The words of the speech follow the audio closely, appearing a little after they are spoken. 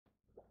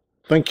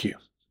Thank you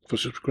for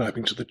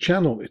subscribing to the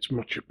channel. It's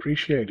much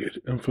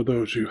appreciated. And for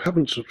those who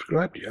haven't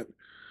subscribed yet,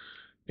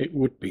 it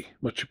would be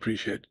much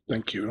appreciated.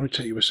 Thank you. It'll only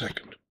take you a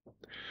second.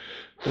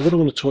 But what I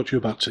want to talk to you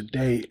about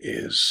today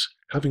is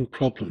having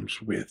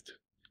problems with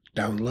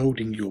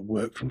downloading your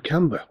work from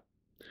Canva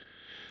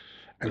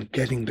and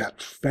getting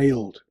that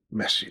failed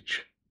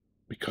message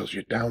because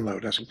your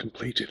download hasn't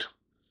completed.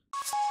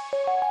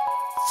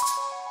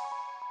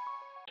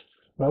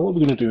 Well, what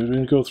we're going to do is we're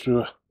going to go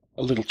through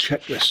a little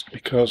checklist,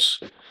 because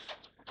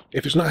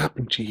if it's not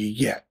happened to you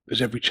yet,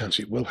 there's every chance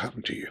it will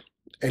happen to you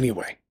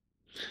anyway.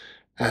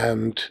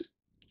 And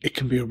it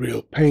can be a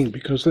real pain,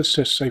 because let's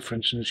just say, for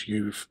instance,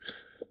 you've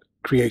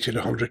created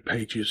 100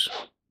 pages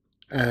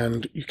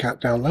and you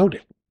can't download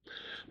it.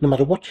 No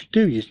matter what you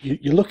do,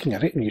 you're looking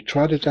at it and you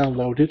try to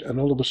download it, and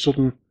all of a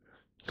sudden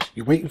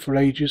you're waiting for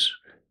ages.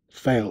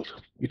 Failed.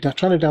 You're now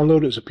trying to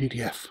download it as a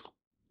PDF.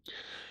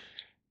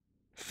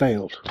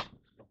 Failed.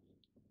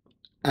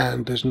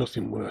 And there's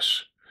nothing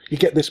worse. You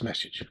get this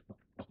message.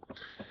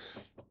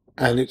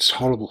 And it's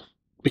horrible,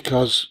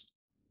 because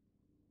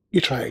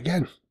you try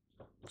again.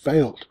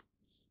 Failed.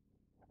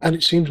 And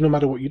it seems no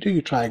matter what you do,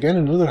 you try again,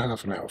 another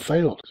half an hour,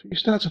 failed. So you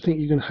start to think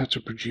you're going to have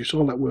to produce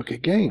all that work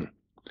again.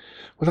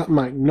 Well, that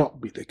might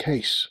not be the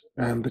case,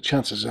 and the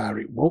chances are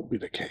it won't be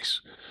the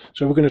case.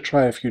 So we're going to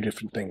try a few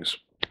different things.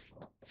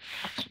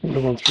 I'm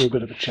going to run through a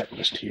bit of a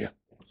checklist here.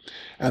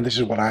 And this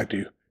is what I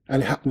do.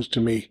 And it happens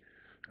to me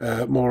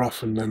more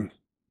often than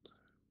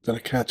I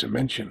care to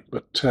mention.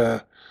 But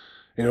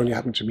it only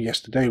happened to me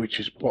yesterday, which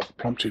is what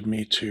prompted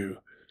me to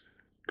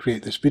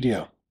create this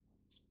video.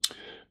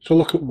 So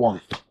look at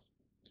one.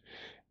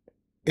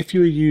 If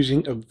you're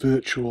using a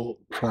virtual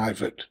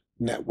private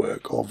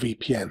network or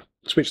VPN,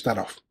 switch that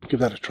off, give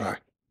that a try,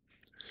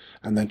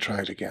 and then try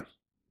it again.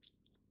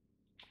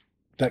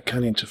 That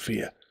can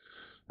interfere.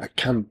 That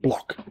can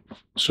block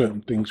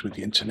certain things with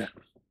the internet.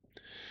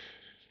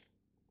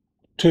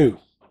 2.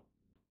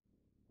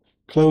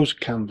 Close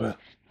Canva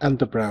and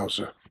the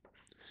browser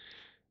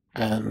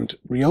and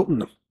reopen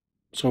them.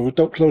 So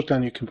don't close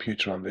down your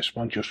computer on this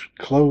one, just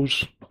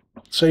close,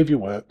 save your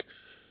work,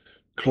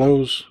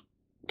 close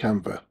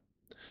Canva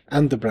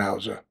and the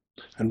browser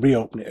and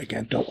reopen it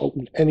again. Don't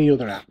open any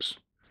other apps,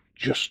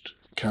 just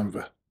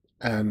Canva,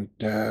 and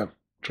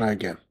try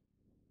again.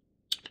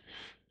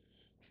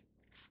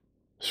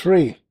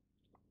 3.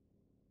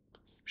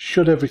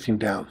 Shut everything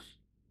down.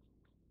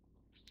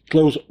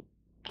 Close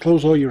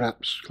all your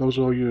apps, close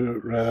all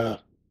your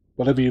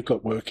whatever you've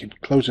got working,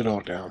 close it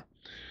all down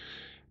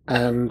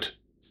and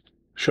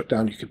shut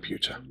down your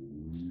computer.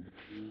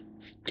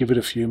 Give it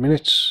a few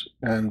minutes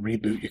and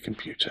reboot your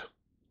computer.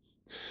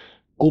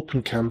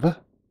 Open Canva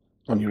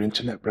on your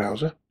internet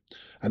browser,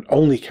 and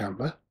only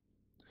Canva,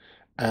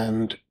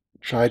 and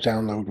try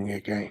downloading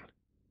again.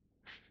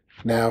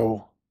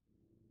 Now,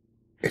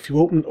 if you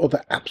open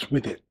other apps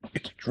with it,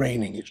 it's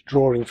draining, it's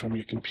drawing from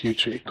your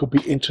computer. It could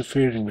be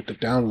interfering with the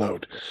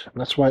download, and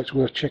that's why it's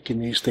worth checking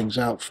these things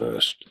out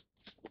first.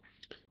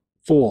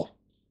 4.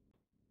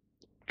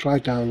 Try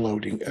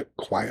downloading at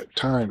quiet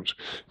times.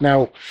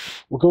 Now,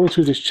 we're going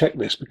through this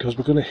checklist because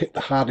we're going to hit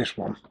the hardest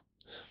one,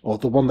 or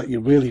the one that you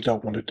really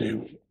don't want to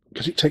do,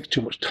 because it takes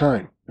too much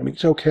time. I mean,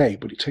 it's okay,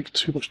 but it takes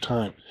too much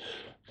time.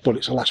 But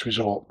it's a last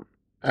resort,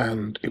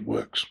 and it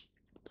works.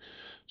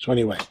 So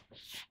anyway,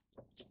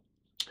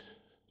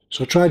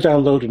 so try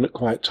downloading at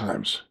quiet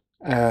times,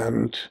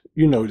 and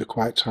you know the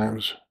quiet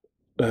times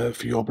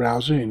for your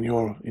browser in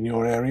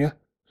your area.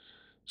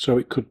 So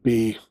it could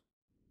be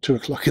 2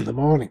 o'clock in the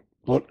morning,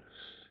 but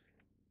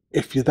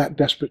if you're that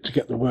desperate to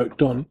get the work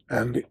done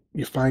and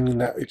you're finding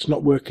that it's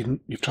not working,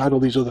 you've tried all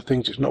these other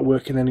things, it's not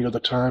working any other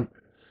time,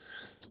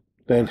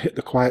 then hit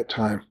the quiet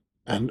time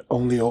and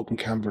only open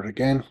Canva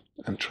again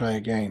and try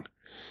again.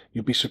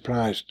 You'll be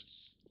surprised,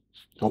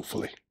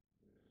 hopefully.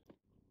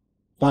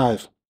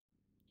 5.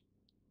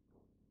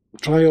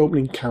 Try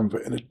opening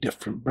Canva in a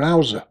different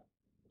browser.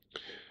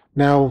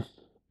 Now,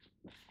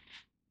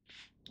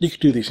 you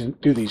could do these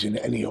in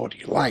any order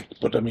you like,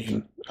 but I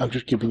mean, I'm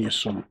just giving you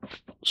some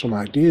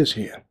ideas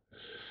here.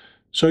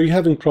 So you're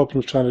having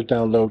problems trying to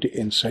download it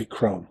in, say,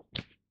 Chrome.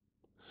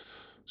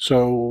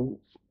 So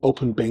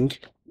open Bing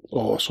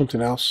or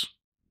something else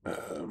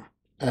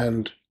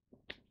and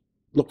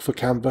look for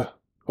Canva,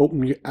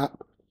 open your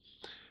app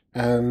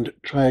and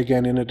try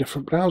again in a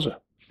different browser.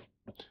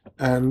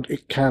 And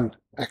it can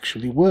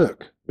actually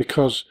work,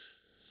 because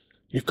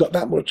you've got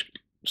that much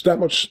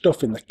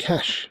stuff in the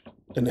cache,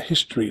 in the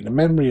history, in the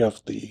memory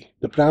of the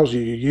browser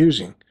you're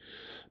using,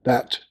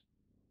 that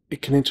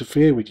it can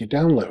interfere with your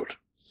download.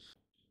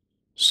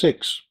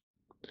 6.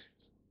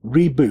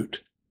 Reboot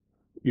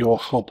your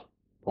hub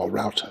or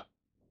router.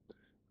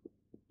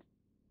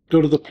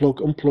 Go to the plug,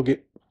 unplug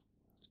it,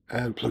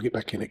 and plug it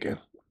back in again,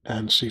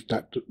 and see if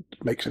that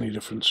makes any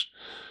difference.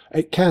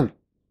 It can,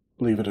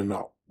 believe it or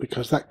not,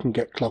 because that can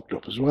get clogged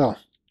up as well.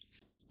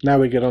 Now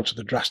we get on to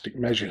the drastic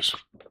measures.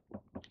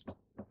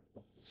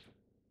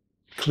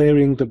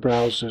 Clearing the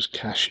browser's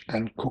cache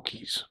and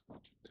cookies.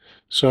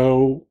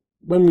 So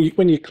when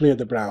you clear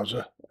the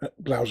browser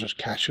browser's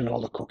cache and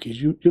all the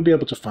cookies, you'll be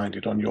able to find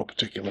it on your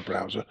particular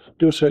browser.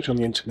 Do a search on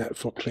the internet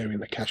for clearing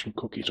the cache and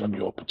cookies on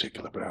your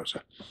particular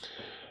browser.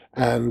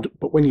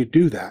 But when you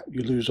do that,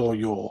 you lose all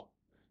your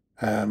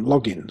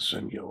logins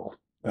and your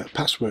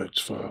passwords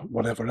for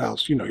whatever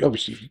else.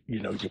 Obviously you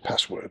know your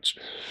passwords,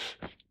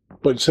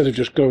 but instead of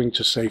just going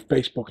to, say,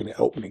 Facebook and it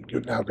opening,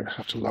 you're now going to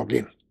have to log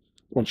in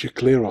once you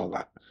clear all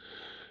that,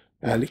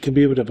 and it can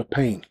be a bit of a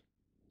pain,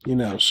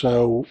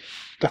 so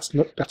that's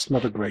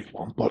not a great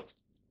one. But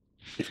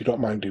if you don't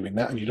mind doing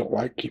that and you don't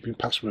like keeping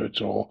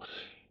passwords, or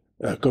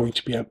going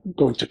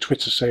to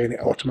Twitter saying it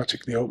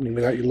automatically opening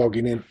without you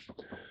logging in,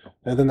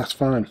 then that's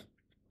fine.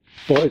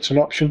 But it's an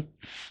option,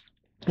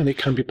 and it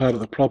can be part of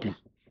the problem.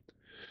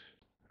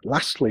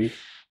 Lastly,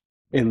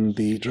 in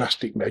the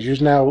drastic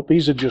measures, now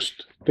these are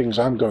just things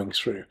I'm going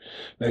through.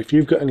 Now, if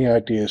you've got any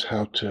ideas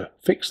how to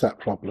fix that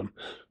problem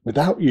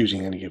without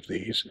using any of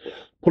these,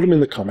 put them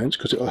in the comments,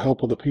 because it'll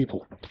help other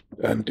people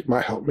and it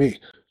might help me.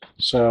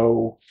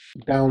 So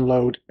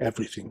download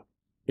everything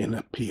in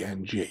a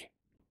PNG.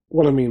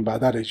 What I mean by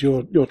that is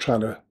you're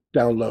trying to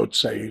download,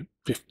 say,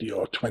 50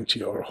 or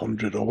 20 or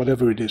 100 or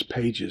whatever it is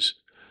pages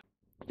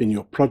in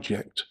your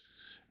project,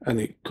 and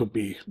it could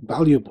be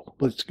valuable.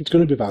 But it's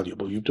going to be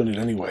valuable. You've done it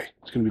anyway.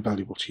 It's going to be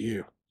valuable to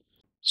you.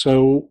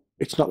 So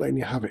it's not letting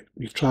you have it.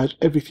 You've tried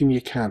everything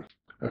you can.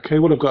 Okay,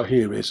 what I've got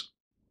here is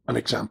an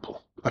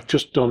example. I've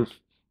just done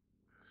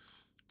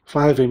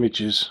 5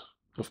 images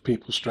of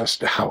people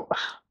stressed out.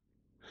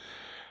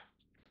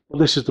 Well,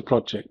 this is the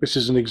project. This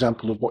is an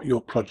example of what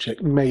your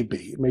project may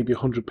be. It may be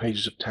 100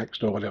 pages of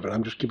text or whatever.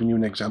 I'm just giving you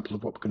an example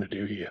of what we're going to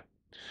do here.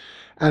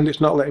 And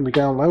it's not letting me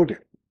download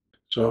it.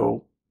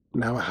 So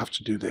now I have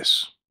to do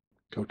this.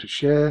 Go to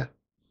Share,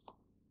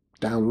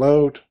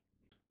 Download,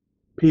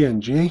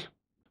 PNG,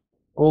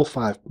 all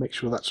 5. Make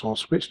sure that's all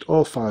switched.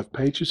 All 5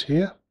 pages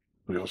here.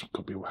 It also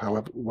could be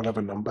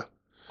whatever number.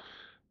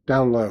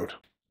 Download.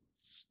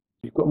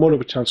 You've got more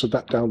of a chance of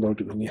that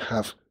downloading than you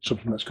have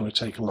something that's going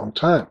to take a long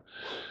time.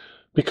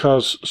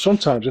 Because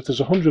sometimes if there's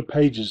 100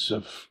 pages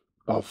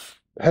of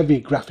heavy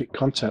graphic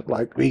content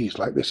like these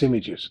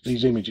images,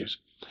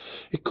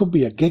 it could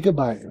be a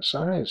gigabyte in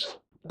size.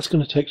 That's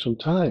going to take some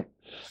time.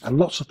 And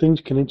lots of things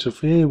can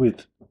interfere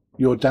with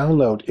your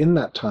download in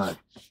that time.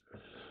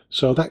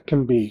 So that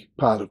can be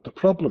part of the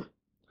problem.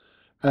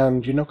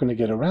 And you're not going to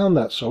get around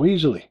that so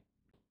easily.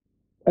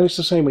 And it's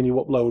the same when you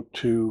upload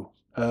to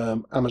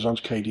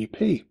Amazon's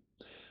KDP.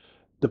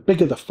 The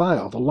bigger the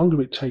file, the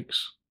longer it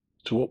takes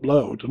to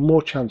upload, the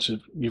more chance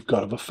you've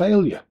got of a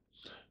failure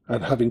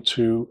and having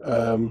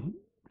to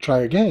try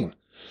again.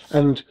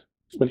 And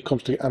when it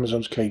comes to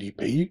Amazon's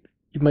KDP,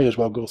 you may as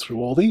well go through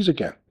all these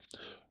again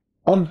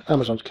on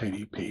Amazon's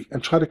KDP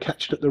and try to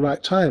catch it at the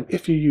right time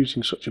if you're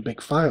using such a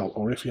big file,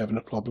 or if you're having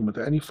a problem with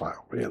any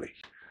file, really.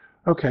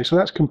 Okay, so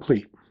that's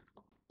complete.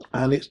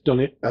 And it's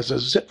done it as a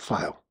zip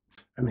file.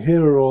 And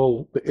here are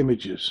all the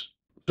images.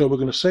 So we're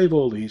going to save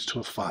all these to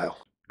a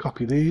file.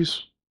 Copy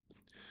these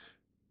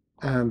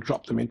and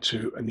drop them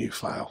into a new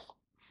file.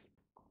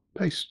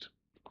 Paste.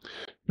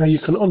 Now you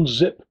can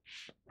unzip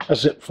a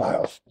zip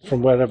file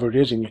from wherever it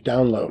is in your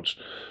downloads.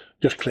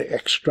 Just click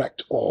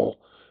Extract All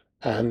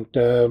and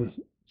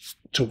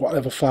to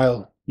whatever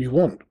file you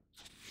want.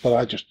 But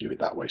I just do it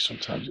that way.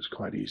 Sometimes it's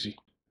quite easy.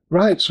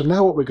 Right, so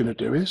now what we're going to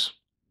do is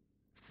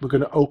we're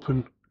going to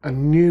open a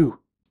new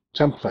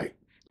template.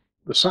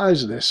 The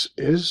size of this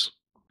is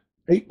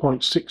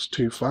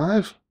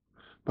 8.625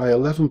 by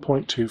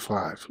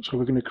 11.25. So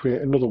we're going to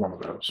create another one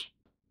of those.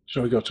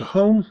 So we go to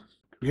Home,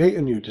 create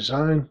a new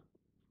design,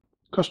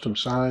 custom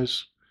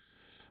size,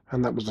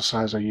 and that was the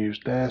size I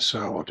used there,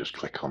 so I'll just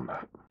click on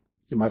that.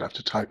 You might have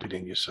to type it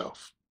in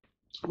yourself.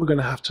 We're going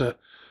to have to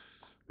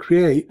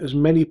create as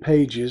many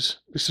pages.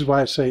 This is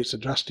why I say it's a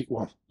drastic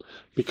one,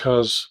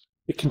 because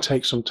it can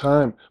take some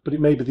time, but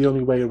it may be the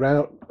only way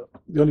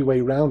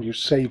around you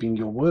saving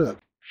your work.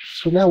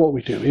 So now what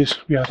we do is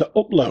we either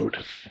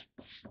upload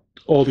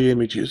all the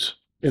images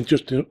in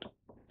just the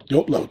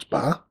uploads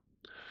bar,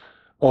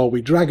 or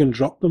we drag and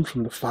drop them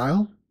from the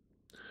file,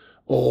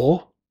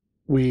 or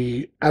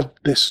we add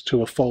this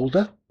to a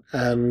folder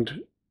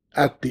and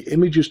add the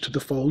images to the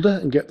folder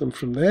and get them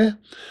from there.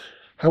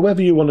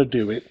 However you want to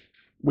do it,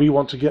 we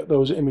want to get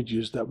those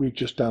images that we've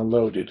just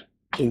downloaded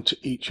into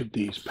each of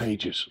these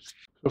pages.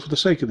 So for the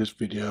sake of this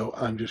video,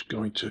 I'm just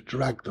going to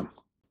drag them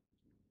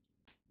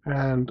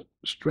and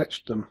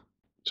stretch them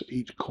to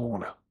each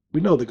corner.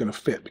 We know they're going to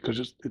fit because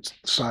it's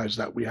the size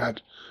that we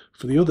had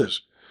for the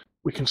others.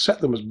 We can set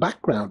them as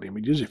background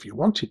images if you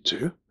wanted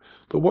to,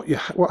 but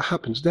what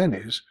happens then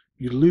is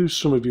you lose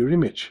some of your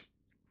image.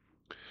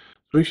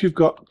 So if you've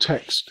got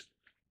text,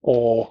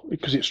 or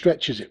because it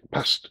stretches it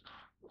past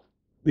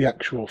the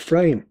actual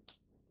frame,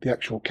 the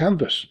actual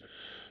canvas.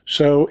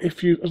 So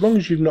as long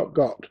as you've not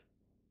got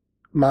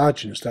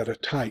margins that are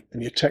tight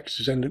and your text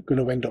is going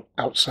to end up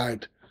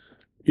outside,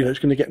 it's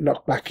going to get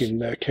knocked back in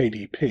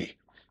KDP,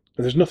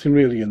 and there's nothing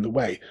really in the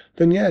way,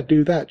 then yeah,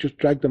 do that. Just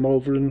drag them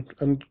over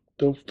and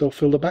they'll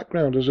fill the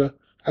background as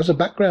a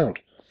background.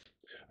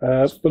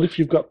 But if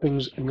you've got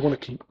things and you want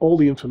to keep all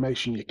the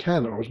information you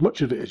can, or as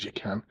much of it as you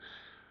can,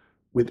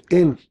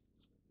 within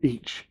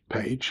each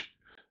page,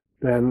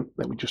 then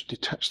let me just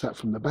detach that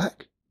from the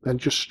back, then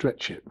just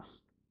stretch it.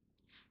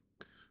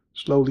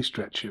 Slowly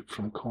stretch it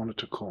from corner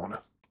to corner,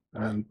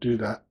 and do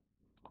that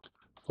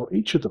for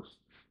each of them.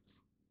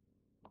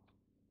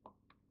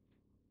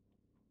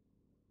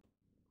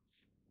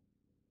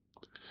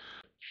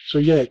 So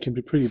yeah, it can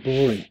be pretty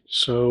boring.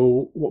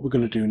 So what we're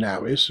going to do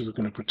now is we're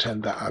going to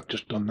pretend that I've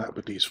just done that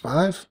with these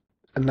 5,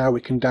 and now we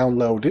can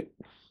download it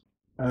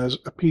as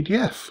a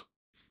PDF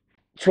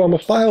from a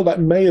file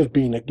that may have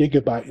been a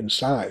gigabyte in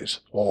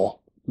size, or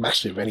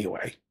massive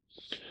anyway.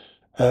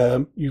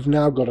 You've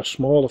now got a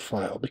smaller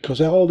file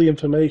because all the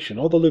information,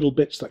 all the little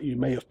bits that you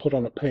may have put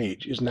on a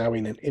page is now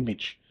in an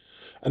image,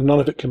 and none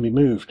of it can be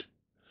moved.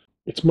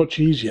 It's much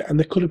easier, and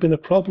there could have been a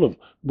problem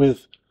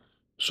with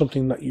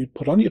something that you'd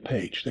put on your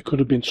page. There could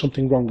have been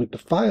something wrong with the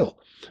file.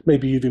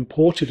 Maybe you've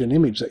imported an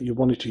image that you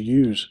wanted to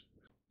use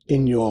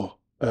in your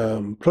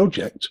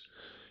project,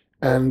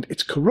 and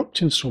it's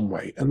corrupt in some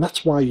way, and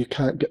that's why you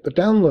can't get the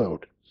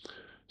download.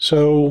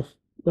 So,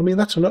 I mean,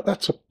 that's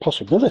a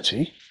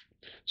possibility.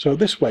 So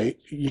this way,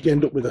 you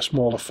end up with a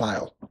smaller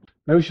file.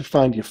 Now, if you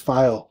find your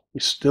file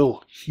is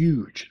still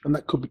huge, and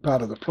that could be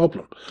part of the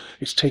problem,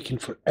 it's taking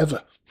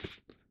forever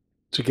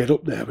to get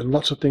up there, and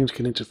lots of things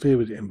can interfere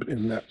with it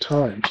in that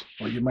time,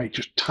 or you may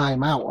just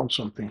time out on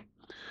something.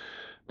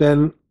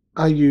 Then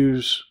I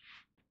use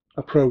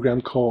a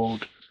program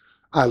called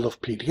I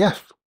Love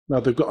PDF. Now,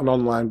 they've got an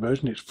online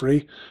version, it's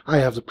free. I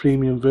have the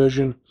premium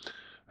version.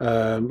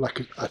 I'm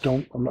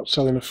not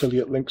selling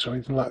affiliate links or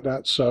anything like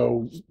that,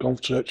 so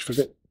don't search for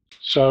it.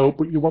 So,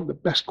 but you want the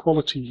best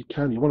quality you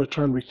can. You want to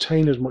try and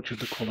retain as much of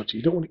the quality.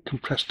 You don't want it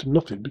compressed to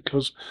nothing,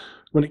 because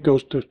when it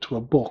goes to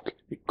a book,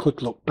 it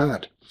could look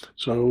bad.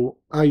 So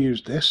I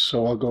use this.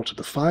 So I'll go to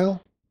the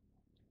file,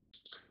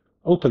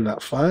 open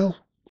that file.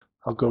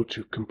 I'll go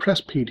to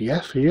compress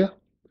PDF here,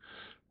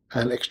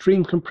 and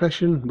extreme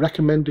compression,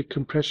 recommended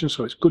compression,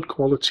 so it's good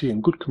quality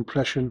and good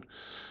compression.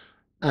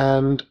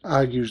 And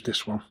I use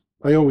this one.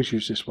 I always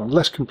use this one.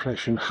 Less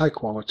compression, high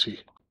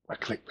quality. I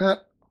click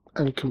that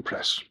and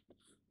compress.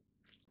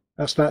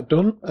 That's that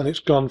done, and it's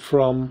gone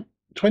from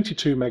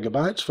 22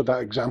 megabytes for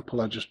that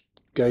example I just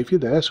gave you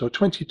there, so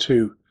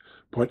 22.18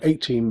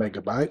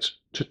 megabytes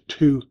to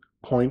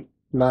 2.9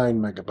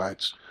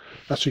 megabytes.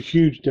 That's a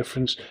huge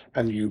difference,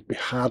 and you'd be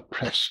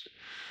hard-pressed,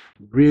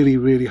 really,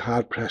 really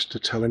hard-pressed to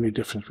tell any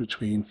difference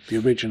between the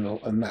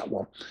original and that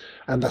one.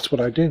 And that's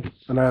what I do,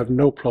 and I have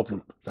no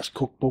problem. That's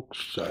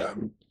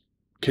cookbooks,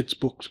 kids'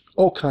 books,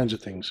 all kinds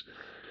of things.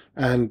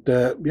 And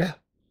yeah,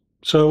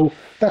 so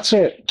that's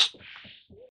it.